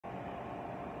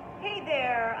Hey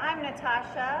there, I'm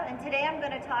Natascha, and today I'm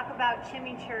going to talk about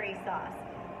chimichurri sauce.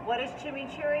 What is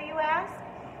chimichurri, you ask?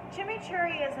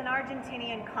 Chimichurri is an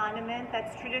Argentinian condiment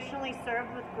that's traditionally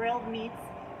served with grilled meats,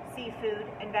 seafood,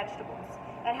 and vegetables.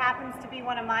 It happens to be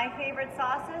one of my favorite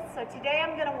sauces, so today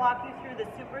I'm going to walk you through the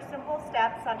super simple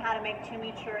steps on how to make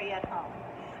chimichurri at home.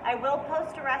 I will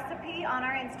post a recipe on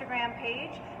our Instagram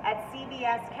page at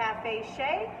CBS Cafe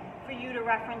Shea for you to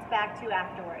reference back to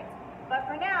afterwards. But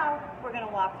for now, we're going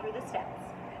to walk through the steps.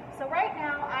 So right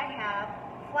now I have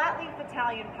flat leaf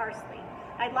Italian parsley.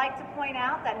 I'd like to point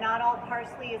out that not all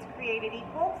parsley is created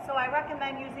equal, so I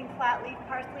recommend using flat leaf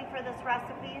parsley for this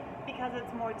recipe because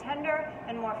it's more tender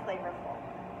and more flavorful.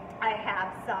 I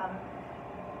have some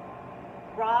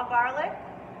raw garlic,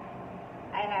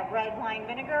 I have red wine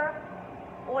vinegar,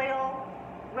 oil,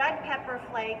 red pepper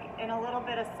flake, and a little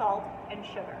bit of salt and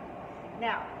sugar.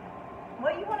 Now,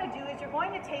 what you want to do is you're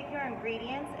going to take your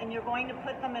ingredients and you're going to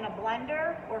put them in a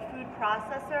blender or food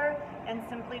processor and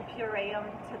simply puree them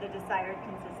to the desired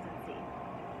consistency.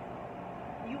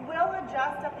 You will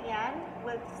adjust at the end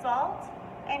with salt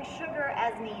and sugar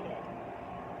as needed.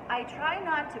 I try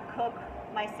not to cook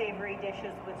my savory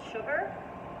dishes with sugar.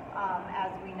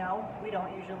 As we know, we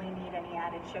don't usually need any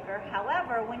added sugar.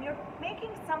 However, when you're making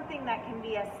something that can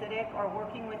be acidic or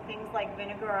working with things like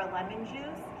vinegar or lemon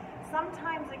juice,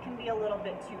 sometimes it can be a little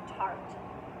bit too tart.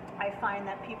 I find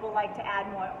that people like to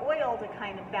add more oil to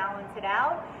kind of balance it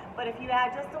out, but if you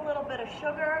add just a little bit of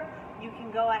sugar, you can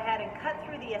go ahead and cut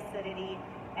through the acidity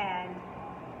and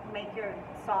make your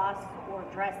sauce or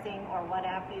dressing or what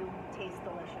have you taste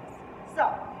delicious.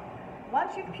 So,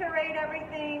 once you've pureed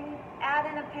everything, add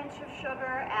in a pinch of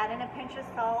sugar, add in a pinch of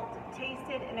salt, taste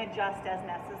it and adjust as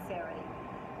necessary.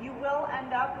 You will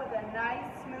end up with a nice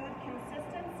smooth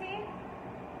consistency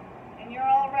and you're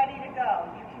all ready to go.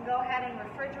 You can go ahead and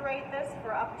refrigerate this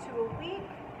for up to a week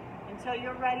until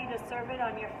you're ready to serve it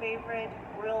on your favorite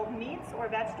grilled meats or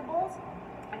vegetables.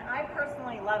 And I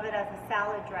personally love it as a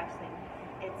salad dressing.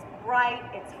 It's bright,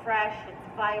 it's fresh,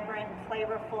 it's vibrant and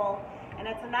flavorful, and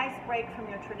it's a nice break from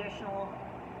your traditional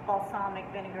balsamic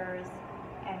vinegars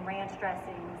and ranch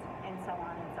dressings and so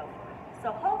on and so forth.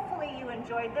 So hopefully you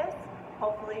enjoyed this,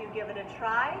 hopefully you give it a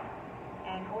try,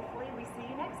 and hopefully we see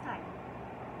you next time.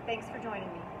 Thanks for joining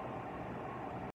me.